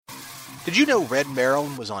Did you know Red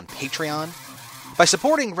Maryland was on Patreon? By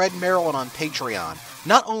supporting Red Maryland on Patreon,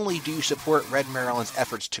 not only do you support Red Maryland's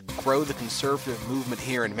efforts to grow the conservative movement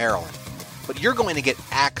here in Maryland, but you're going to get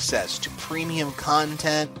access to premium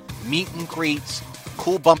content, meet and greets,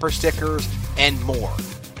 cool bumper stickers, and more.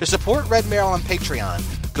 To support Red Maryland on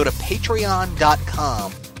Patreon, go to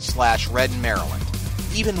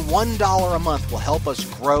patreon.com/RedMaryland. Even $1 a month will help us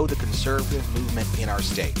grow the conservative movement in our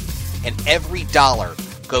state. And every dollar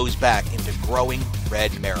goes back into growing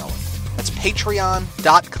Red Maryland. That's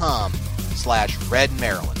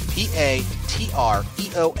patreon.com/RedMaryland.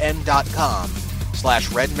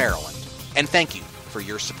 patreon.com/RedMaryland. And thank you for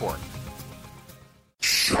your support.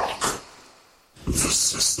 Shock the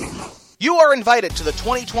system. You are invited to the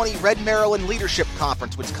 2020 Red Maryland Leadership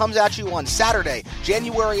Conference, which comes at you on Saturday,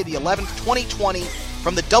 January the 11th, 2020,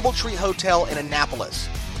 from the Doubletree Hotel in Annapolis.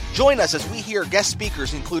 Join us as we hear guest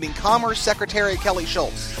speakers including Commerce Secretary Kelly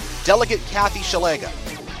Schultz, Delegate Kathy Szeliga,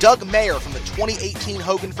 Doug Mayer from the 2018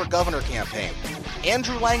 Hogan for Governor campaign,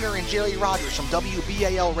 Andrew Langer and Jerry Rogers from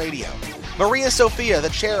WBAL Radio, Maria Sophia, the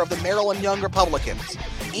chair of the Maryland Young Republicans,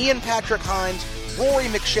 Ian Patrick Hines, Rory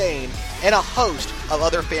McShane, and a host of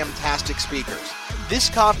other fantastic speakers. This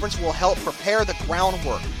conference will help prepare the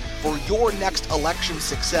groundwork for your next election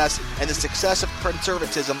success and the success of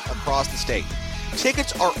conservatism across the state.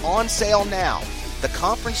 Tickets are on sale now. The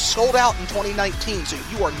conference sold out in 2019, so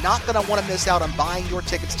you are not going to want to miss out on buying your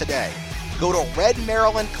tickets today. Go to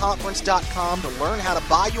redmarylandconference.com to learn how to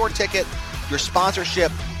buy your ticket, your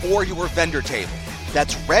sponsorship, or your vendor table.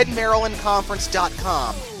 That's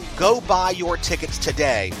redmarylandconference.com. Go buy your tickets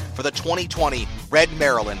today for the 2020 Red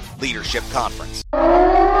Maryland Leadership Conference.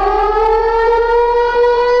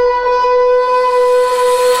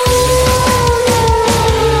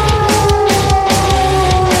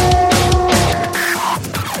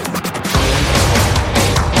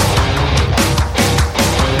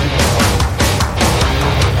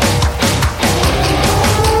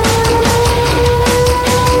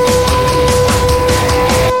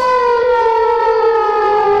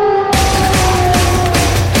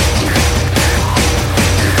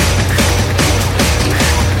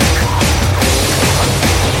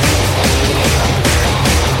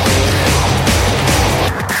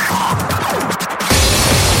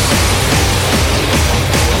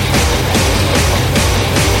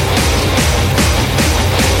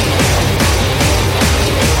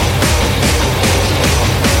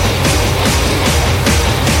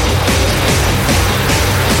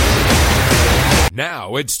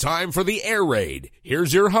 Now it's time for the Air Raid.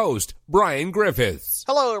 Here's your host, Brian Griffiths.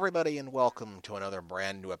 Hello, everybody, and welcome to another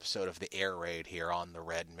brand new episode of the Air Raid here on the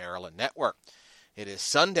Red Maryland Network. It is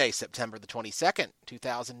Sunday, September the 22nd,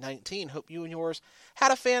 2019. Hope you and yours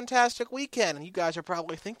had a fantastic weekend, and you guys are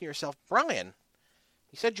probably thinking to yourself, Brian,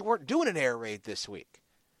 you said you weren't doing an Air Raid this week.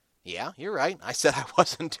 Yeah, you're right. I said I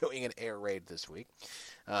wasn't doing an Air Raid this week.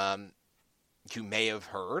 You may have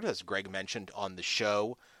heard, as Greg mentioned on the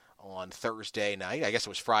show on Thursday night, I guess it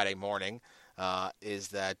was Friday morning, is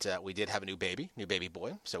that we did have a new baby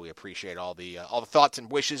boy. So we appreciate all the thoughts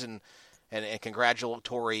and wishes and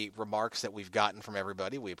congratulatory remarks that we've gotten from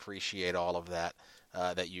everybody. We appreciate all of that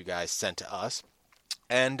that you guys sent to us.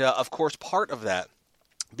 And of course, part of that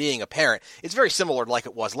being a parent, it's very similar to like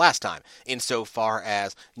it was last time, insofar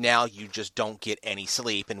as now you just don't get any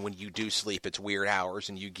sleep, and when you do sleep, it's weird hours,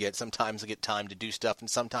 and sometimes you get time to do stuff,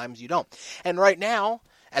 and sometimes you don't. And right now,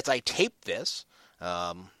 as I tape this,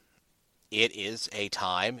 it is a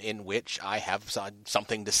time in which I have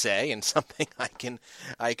something to say and something I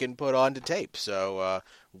can put on to tape. So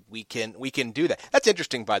we can do that. That's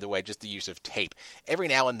interesting, by the way, just the use of tape. Every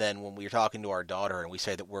now and then when we're talking to our daughter and we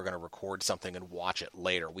say that we're going to record something and watch it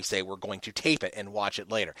later, we say we're going to tape it and watch it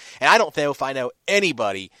later. And I don't know if I know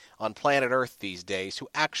anybody on planet Earth these days who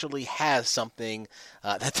actually has something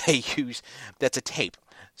that they use that's a tape.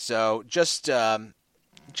 So just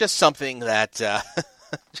something that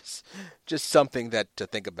just something that to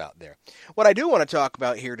think about there. What I do want to talk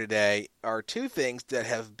about here today are two things that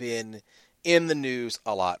have been in the news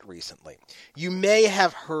a lot recently. You may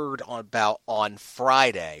have heard about on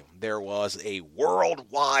Friday there was a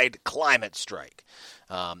worldwide climate strike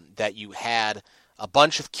that you had a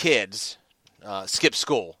bunch of kids skip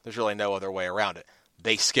school. There's really no other way around it.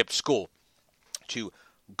 They skipped school to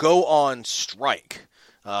go on strike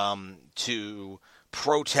to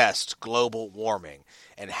protest global warming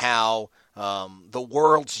and how the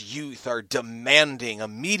world's youth are demanding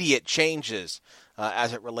immediate changes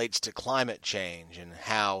as it relates to climate change, and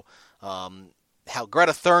how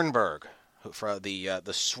Greta Thunberg,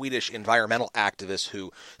 the Swedish environmental activist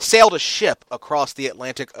who sailed a ship across the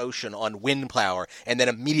Atlantic Ocean on wind power and then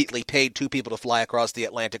immediately paid 2 people to fly across the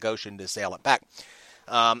Atlantic Ocean to sail it back,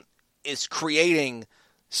 is creating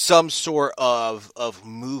some sort of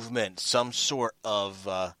movement, some sort of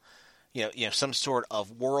some sort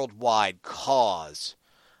of worldwide cause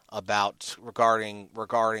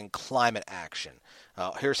regarding climate action.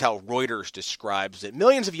 Here's how Reuters describes it.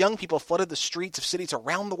 Millions of young people flooded the streets of cities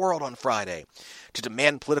around the world on Friday to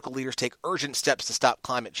demand political leaders take urgent steps to stop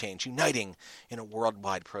climate change, uniting in a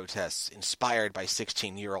worldwide protest inspired by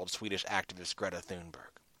 16-year-old Swedish activist Greta Thunberg.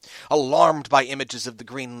 Alarmed by images of the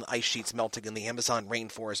Greenland ice sheets melting and the Amazon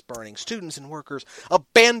rainforest burning, students and workers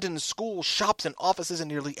abandoned schools, shops, and offices in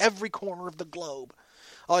nearly every corner of the globe,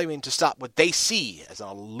 all to stop what they see as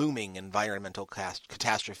a looming environmental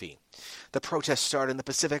catastrophe. The protests started in the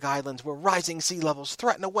Pacific Islands, where rising sea levels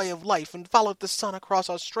threaten a way of life, and followed the sun across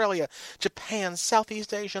Australia, Japan,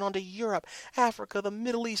 Southeast Asia, and onto Europe, Africa, the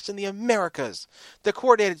Middle East, and the Americas. The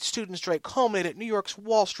coordinated student strike culminated at New York's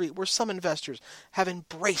Wall Street, where some investors have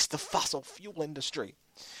embraced the fossil fuel industry.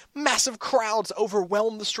 Massive crowds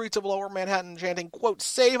overwhelmed the streets of Lower Manhattan, chanting, quote,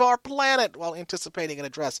 "Save our planet," while anticipating an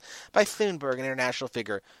address by Thunberg, an international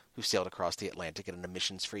figure who sailed across the Atlantic in an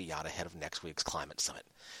emissions-free yacht ahead of next week's climate summit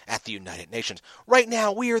at the United Nations. Right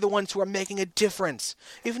now, we are the ones who are making a difference.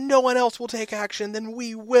 If no one else will take action, then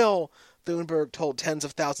we will, Thunberg told tens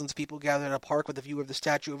of thousands of people gathered in a park with a view of the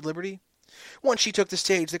Statue of Liberty. Once she took the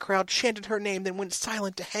stage, the crowd chanted her name, then went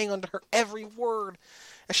silent to hang on to her every word.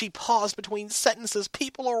 As she paused between sentences,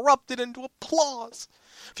 people erupted into applause.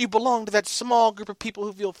 If you belong to that small group of people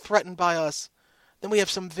who feel threatened by us, then we have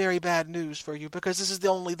some very bad news for you, because this is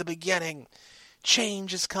only the beginning.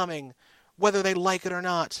 Change is coming, whether they like it or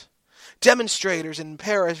not. Demonstrators in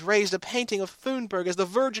Paris raised a painting of Thunberg as the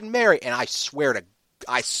Virgin Mary, and I swear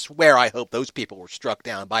I hope those people were struck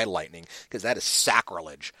down by lightning, because that is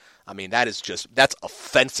sacrilege. I mean, that's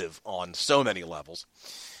offensive on so many levels.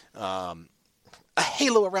 A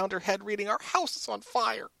halo around her head reading, "Our house is on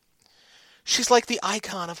fire." She's like the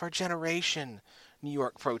icon of our generation, New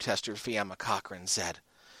York protester Fiamma Cochran said,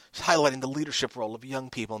 highlighting the leadership role of young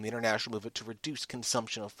people in the international movement to reduce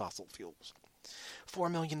consumption of fossil fuels. 4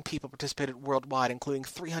 million people participated worldwide, including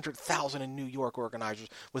 300,000 in New York, organizers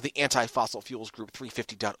with the anti-fossil fuels group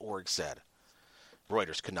 350.org said.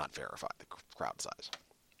 Reuters could not verify the crowd size.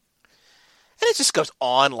 And it just goes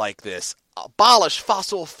on like this. Abolish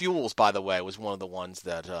fossil fuels, by the way, was one of the ones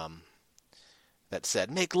that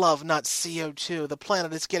said, "Make love, not CO2. The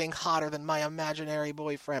planet is getting hotter than my imaginary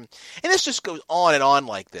boyfriend." And this just goes on and on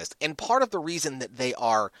like this. And part of the reason that they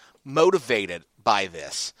are motivated by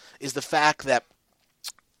this is the fact that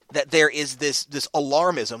there is this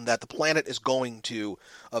alarmism that the planet is going to,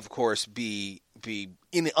 of course, be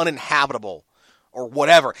uninhabitable or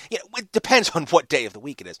whatever. It depends on what day of the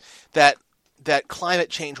week it is. That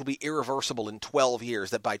climate change will be irreversible in 12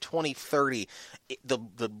 years, that by 2030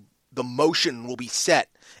 the motion will be set,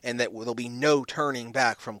 and that there'll be no turning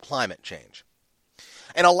back from climate change.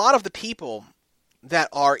 And a lot of the people that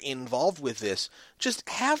are involved with this just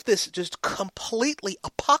have this just completely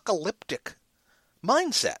apocalyptic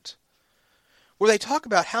mindset, where they talk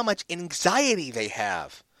about how much anxiety they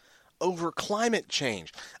have over climate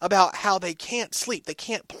change, about how they can't sleep, they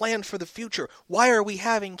can't plan for the future. Why are we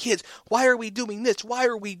having kids? Why are we doing this? Why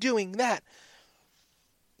are we doing that?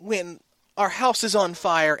 When our house is on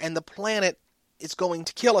fire and the planet is going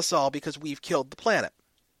to kill us all because we've killed the planet.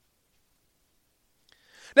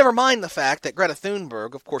 Never mind the fact that Greta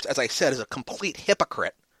Thunberg, of course, as I said, is a complete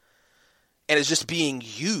hypocrite and is just being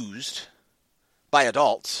used by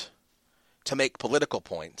adults to make political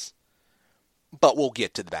points. But we'll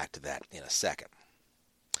get back to that in a second.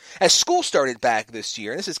 As school started back this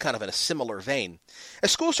year, and this is kind of in a similar vein,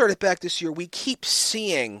 as school started back this year, we keep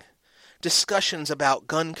seeing discussions about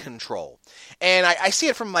gun control. And I see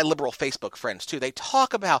it from my liberal Facebook friends, too. They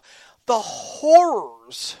talk about the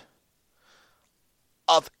horrors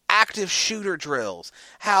of active shooter drills,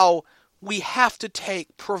 how we have to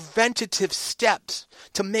take preventative steps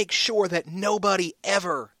to make sure that nobody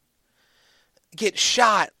ever gets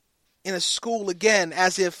shot in a school again,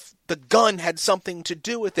 as if the gun had something to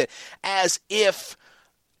do with it, as if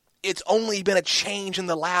it's only been a change in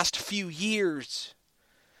the last few years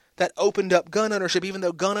that opened up gun ownership, even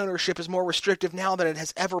though gun ownership is more restrictive now than it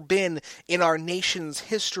has ever been in our nation's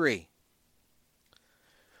history.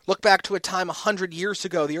 Look back to a time 100 years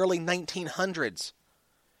ago, the early 1900s,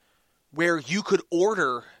 where you could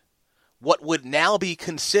order what would now be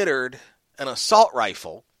considered an assault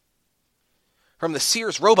rifle from the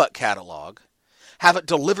Sears Roebuck catalog, have it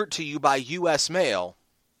delivered to you by U.S. mail,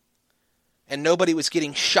 and nobody was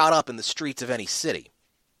getting shot up in the streets of any city.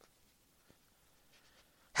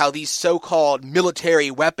 How these so-called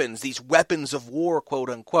military weapons, these weapons of war,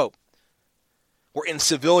 quote-unquote, were in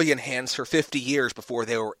civilian hands for 50 years before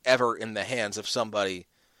they were ever in the hands of somebody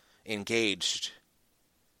engaged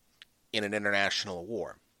in an international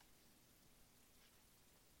war.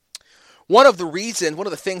 One of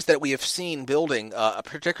the things that we have seen building,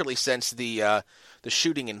 particularly since the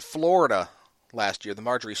shooting in Florida last year, the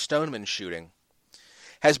Marjorie Stoneman shooting,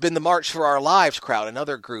 has been the March for Our Lives crowd,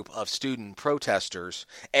 another group of student protesters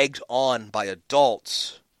egged on by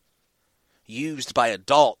adults, used by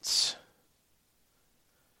adults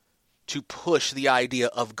to push the idea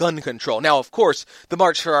of gun control. Now, of course, the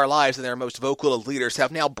March for Our Lives and their most vocal of leaders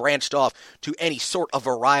have now branched off to any sort of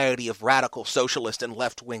variety of radical socialist and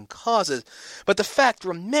left-wing causes, but the fact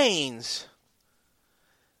remains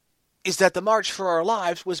is that the March for Our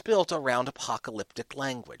Lives was built around apocalyptic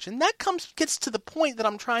language. And that gets to the point that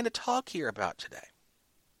I'm trying to talk here about today.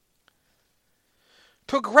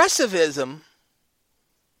 Progressivism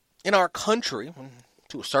in our country,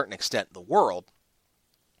 to a certain extent the world,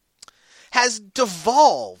 has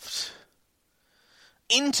devolved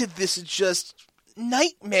into this just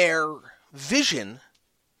nightmare vision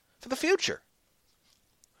for the future.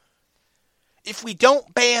 If we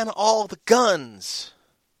don't ban all the guns,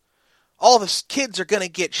 all the kids are going to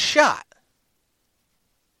get shot.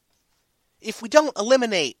 If we don't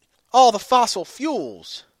eliminate all the fossil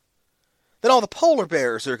fuels, then all the polar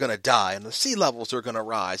bears are going to die and the sea levels are going to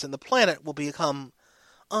rise and the planet will become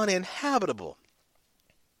uninhabitable.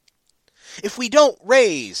 If we don't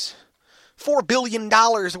raise $4 billion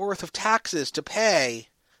worth of taxes to pay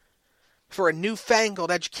for a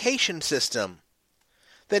newfangled education system,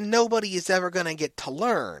 then nobody is ever going to get to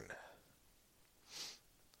learn.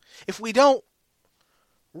 If we don't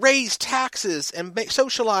raise taxes and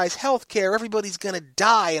socialize health care, everybody's going to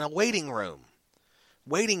die in a waiting room,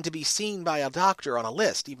 waiting to be seen by a doctor on a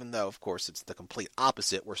list, even though, of course, it's the complete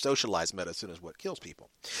opposite, where socialized medicine is what kills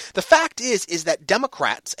people. The fact is that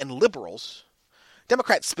Democrats and liberals,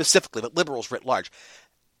 Democrats specifically, but liberals writ large,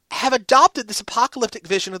 have adopted this apocalyptic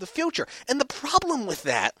vision of the future. And the problem with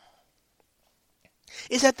that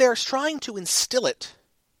is that they're trying to instill it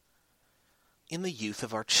in the youth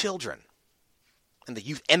of our children. And the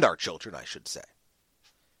youth and our children, I should say.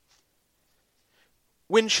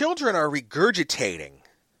 When children are regurgitating,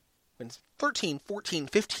 when 13, 14,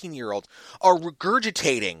 15-year-olds are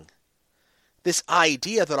regurgitating this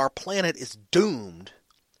idea that our planet is doomed,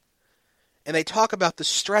 and they talk about the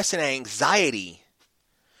stress and anxiety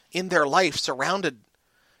in their life surrounding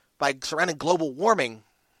global warming,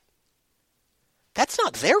 that's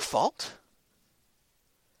not their fault.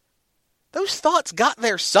 Those thoughts got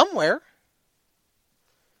there somewhere.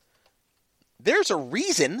 There's a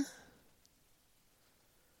reason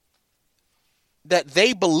that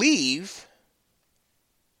they believe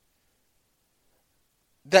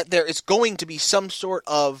that there is going to be some sort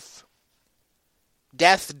of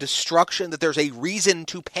death, destruction, that there's a reason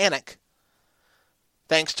to panic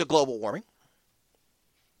thanks to global warming.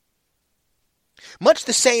 Much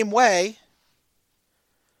the same way,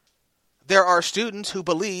 there are students who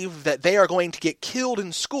believe that they are going to get killed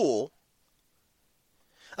in school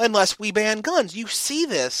unless we ban guns. You see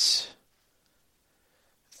this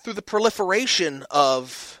through the proliferation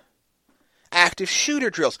of active shooter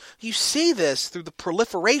drills. You see this through the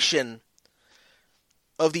proliferation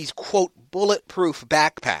of these, quote, bulletproof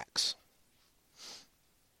backpacks.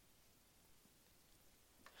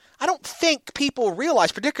 I don't think people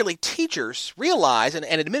realize, particularly teachers realize, and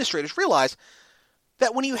administrators realize,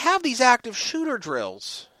 that when you have these active shooter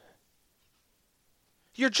drills,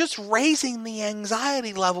 you're just raising the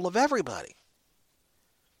anxiety level of everybody.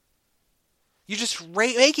 You're just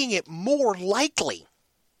making it more likely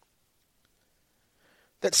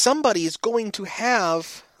that somebody is going to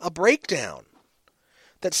have a breakdown,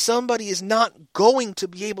 that somebody is not going to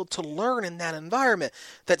be able to learn in that environment,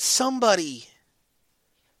 that somebody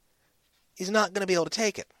is not going to be able to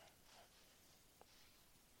take it.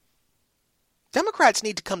 Democrats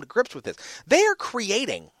need to come to grips with this. They are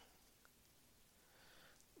creating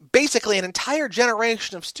basically an entire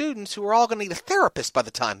generation of students who are all going to need a therapist by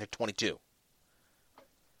the time they're 22.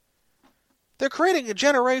 They're creating a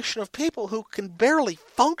generation of people who can barely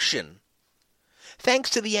function thanks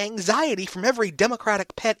to the anxiety from every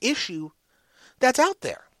Democratic pet issue that's out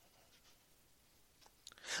there.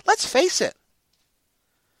 Let's face it.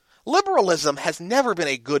 Liberalism has never been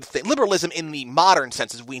a good thing. Liberalism in the modern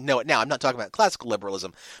sense as we know it now. I'm not talking about classical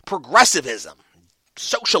liberalism. Progressivism,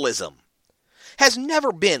 socialism, has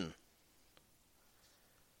never been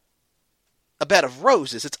a bed of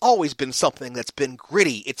roses. It's always been something that's been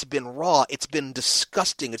gritty. It's been raw. It's been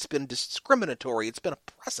disgusting. It's been discriminatory. It's been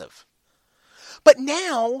oppressive. But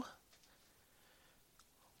now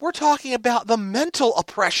we're talking about the mental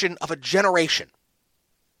oppression of a generation,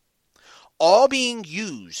 all being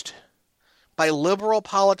used by liberal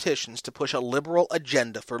politicians to push a liberal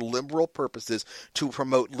agenda for liberal purposes to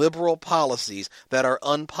promote liberal policies that are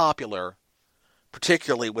unpopular,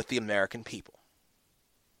 particularly with the American people.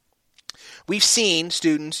 We've seen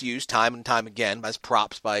students used time and time again as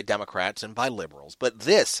props by Democrats and by liberals, but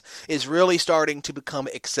this is really starting to become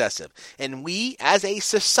excessive. And we, as a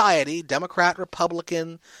society, Democrat,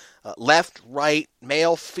 Republican, left, right,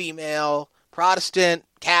 male, female, Protestant,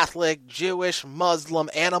 Catholic, Jewish, Muslim,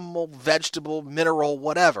 animal, vegetable, mineral,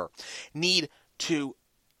 whatever, need to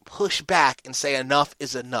push back and say enough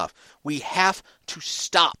is enough. We have to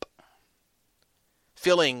stop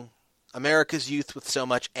filling America's youth with so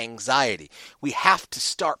much anxiety. We have to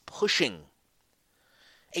start pushing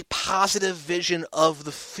a positive vision of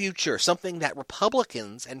the future, something that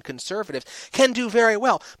Republicans and conservatives can do very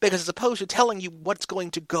well, because as opposed to telling you what's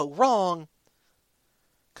going to go wrong,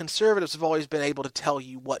 conservatives have always been able to tell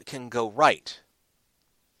you what can go right.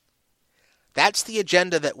 That's the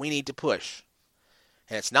agenda that we need to push.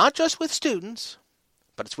 And it's not just with students,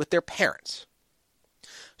 but it's with their parents.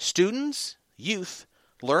 Students, youth,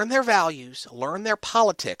 learn their values, learn their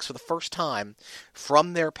politics for the first time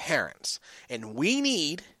from their parents. And we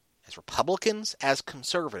need, as Republicans, as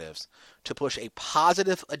conservatives, to push a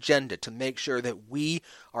positive agenda to make sure that we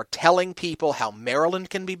are telling people how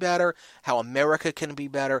Maryland can be better, how America can be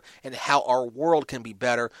better, and how our world can be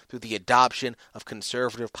better through the adoption of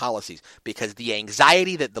conservative policies. Because the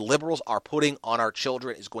anxiety that the liberals are putting on our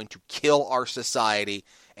children is going to kill our society,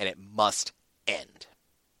 and it must end.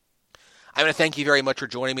 I want to thank you very much for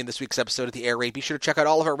joining me in this week's episode of the Air Raid. Be sure to check out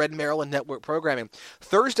all of our Red Maryland Network programming.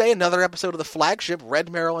 Thursday, another episode of the flagship Red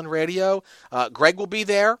Maryland Radio. Greg will be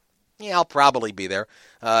there. Yeah, I'll probably be there.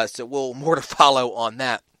 So more to follow on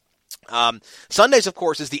that. Sundays, of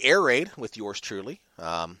course, is the Air Raid with yours truly.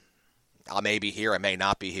 I may be here. I may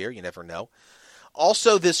not be here. You never know.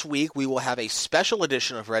 Also this week, we will have a special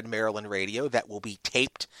edition of Red Maryland Radio that will be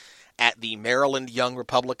taped at the Maryland Young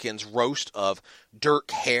Republicans roast of Dirk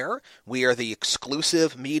Hare. We are the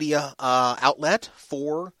exclusive media outlet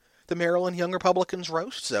for the Maryland Young Republicans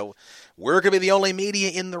roast, so we're going to be the only media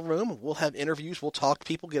in the room. We'll have interviews, we'll talk to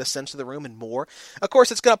people, get a sense of the room, and more. Of course,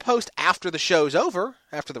 it's going to post after the show's over,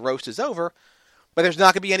 after the roast is over, but there's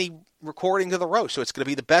not going to be any recording of the roast, so it's going to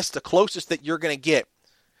be the closest that you're going to get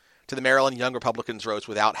to the Maryland Young Republicans roast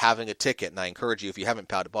without having a ticket, and I encourage you, if you haven't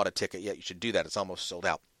bought a ticket yet, you should do that. It's almost sold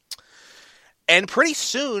out. And pretty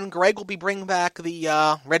soon, Greg will be bringing back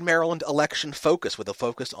the Red Maryland Election Focus with a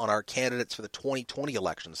focus on our candidates for the 2020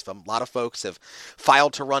 elections. A lot of folks have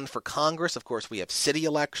filed to run for Congress. Of course, we have city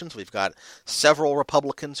elections. We've got several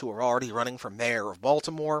Republicans who are already running for mayor of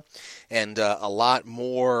Baltimore, and a lot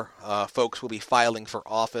more folks will be filing for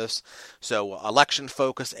office. So Election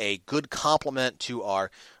Focus, a good complement to our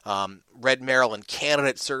Red Maryland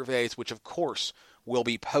candidate surveys, which, of course, will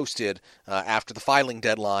be posted after the filing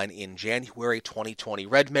deadline in January 2020.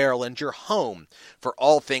 Red Maryland, your home for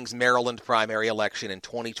all things Maryland primary election in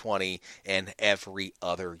 2020 and every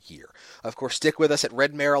other year. Of course, stick with us at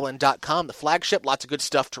redmaryland.com, the flagship. Lots of good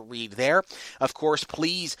stuff to read there. Of course,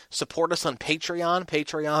 please support us on Patreon,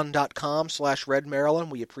 patreon.com/redmaryland.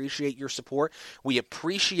 We appreciate your support. We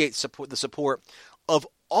appreciate the support of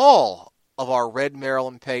all of our Red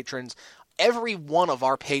Maryland patrons. Every one of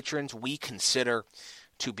our patrons we consider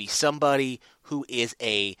to be somebody who is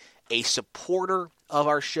a supporter of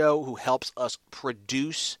our show, who helps us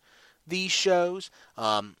produce these shows.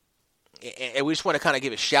 And we just want to kind of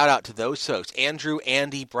give a shout out to those folks. Andrew,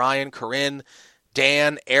 Andy, Brian, Corinne,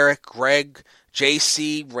 Dan, Eric, Greg,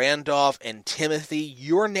 JC, Randolph, and Timothy.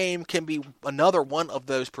 Your name can be another one of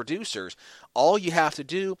those producers. All you have to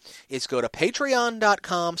do is go to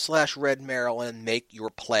patreon.com/redmaryland and make your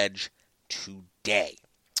pledge today.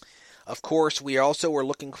 Of course, we also are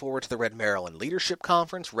looking forward to the Red Maryland Leadership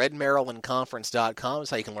Conference. RedMarylandConference.com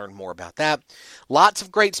is how you can learn more about that. Lots of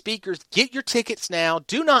great speakers. Get your tickets now.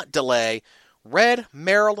 Do not delay.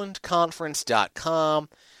 RedMarylandConference.com.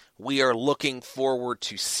 We are looking forward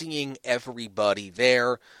to seeing everybody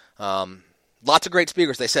there. Lots of great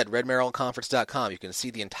speakers. They said RedMarylandConference.com. You can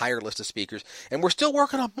see the entire list of speakers. And we're still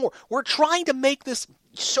working on more. We're trying to make this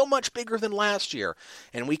so much bigger than last year.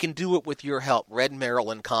 And we can do it with your help.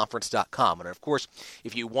 RedMarylandConference.com. And of course,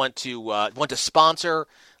 if you want to sponsor,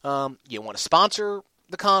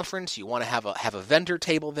 the conference, you want to have a vendor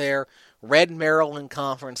table there,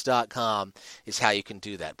 redmarylandconference.com is how you can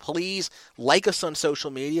do that. Please like us on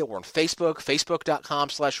social media. We're on Facebook,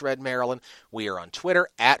 facebook.com/redmaryland. We are on Twitter,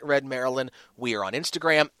 @redmaryland. We are on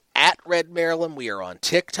Instagram, @redmaryland. We are on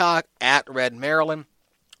TikTok, @redmaryland.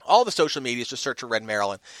 All the social medias, just search for Red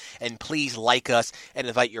Maryland, and please like us and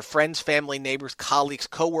invite your friends, family, neighbors, colleagues,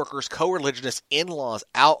 co-workers, co-religionists, in-laws,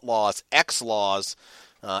 outlaws, ex-laws,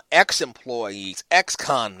 ex-employees,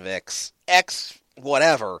 ex-convicts,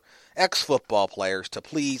 ex-whatever, ex-football players to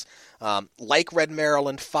please like Red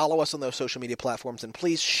Maryland, follow us on those social media platforms, and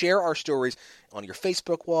please share our stories on your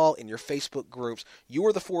Facebook wall, in your Facebook groups. You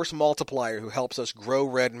are the force multiplier who helps us grow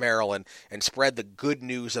Red Maryland and spread the good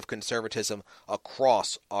news of conservatism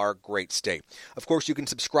across our great state. Of course, you can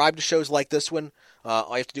subscribe to shows like this one.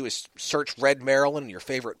 All you have to do is search Red Maryland in your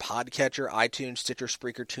favorite podcatcher, iTunes, Stitcher,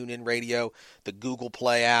 Spreaker, TuneIn Radio, the Google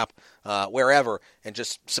Play app, wherever, and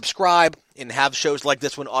just subscribe and have shows like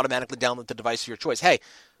this one automatically download the device of your choice. Hey,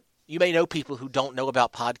 you may know people who don't know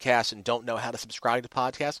about podcasts and don't know how to subscribe to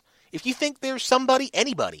podcasts. If you think there's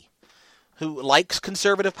anybody who likes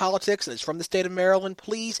conservative politics and is from the state of Maryland,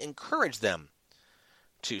 please encourage them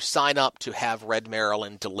to sign up to have Red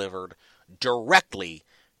Maryland delivered directly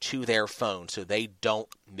to their phone so they don't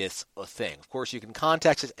miss a thing. Of course, you can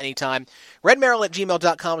contact us anytime.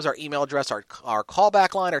 redmaryland@gmail.com is our email address, our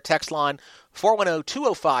callback line, our text line,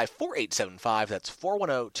 410-205-4875. That's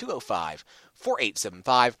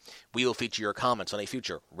 410-205-4875. We will feature your comments on a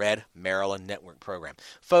future Red Maryland Network program.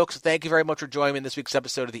 Folks, thank you very much for joining me in this week's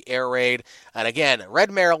episode of the Air Raid. And again,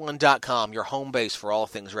 redmaryland.com, your home base for all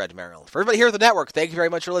things Red Maryland. For everybody here at the network, thank you very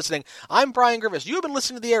much for listening. I'm Brian Griffiths. You have been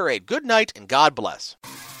listening to the Air Raid. Good night and God bless.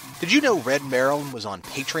 Did you know Red Maryland was on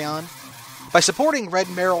Patreon? By supporting Red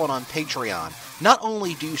Maryland on Patreon, not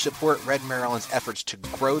only do you support Red Maryland's efforts to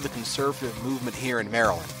grow the conservative movement here in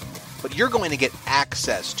Maryland, but you're going to get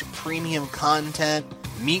access to premium content,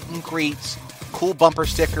 meet and greets, cool bumper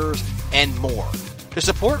stickers, and more. To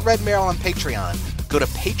support Red Maryland on Patreon, go to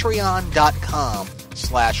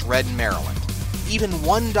patreon.com/redmaryland. Even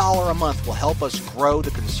 $1 a month will help us grow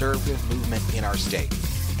the conservative movement in our state.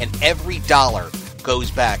 And every dollar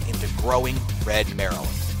goes back into growing Red Maryland.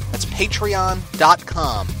 That's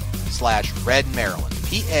patreon.com/redmaryland.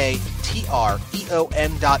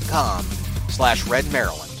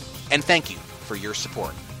 patreon.com/redmaryland. And thank you for your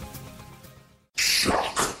support.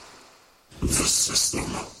 Shock the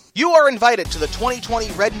system. You are invited to the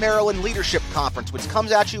 2020 Red Maryland Leadership Conference, which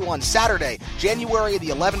comes at you on Saturday, January the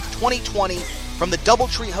 11th, 2020, from the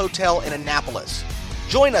Doubletree Hotel in Annapolis.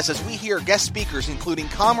 Join us as we hear guest speakers including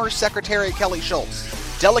Commerce Secretary Kelly Schultz,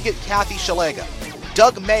 Delegate Kathy Shalega,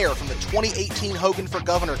 Doug Mayer from the 2018 Hogan for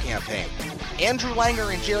Governor campaign, Andrew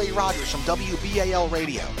Langer and Jerry Rogers from WBAL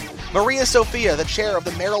Radio, Maria Sophia, the chair of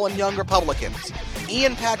the Maryland Young Republicans,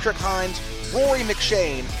 Ian Patrick Hines, Rory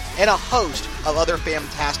McShane, and a host of other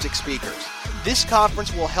fantastic speakers. This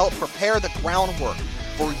conference will help prepare the groundwork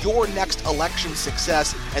for your next election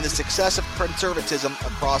success and the success of conservatism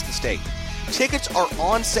across the state. Tickets are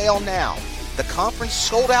on sale now. The conference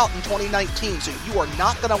sold out in 2019, so you are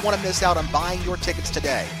not going to want to miss out on buying your tickets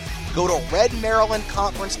today. Go to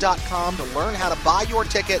redmarylandconference.com to learn how to buy your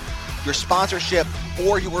ticket, your sponsorship,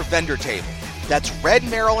 or your vendor table. That's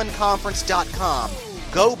redmarylandconference.com.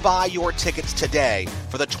 Go buy your tickets today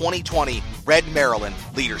for the 2020 Red Maryland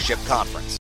Leadership Conference.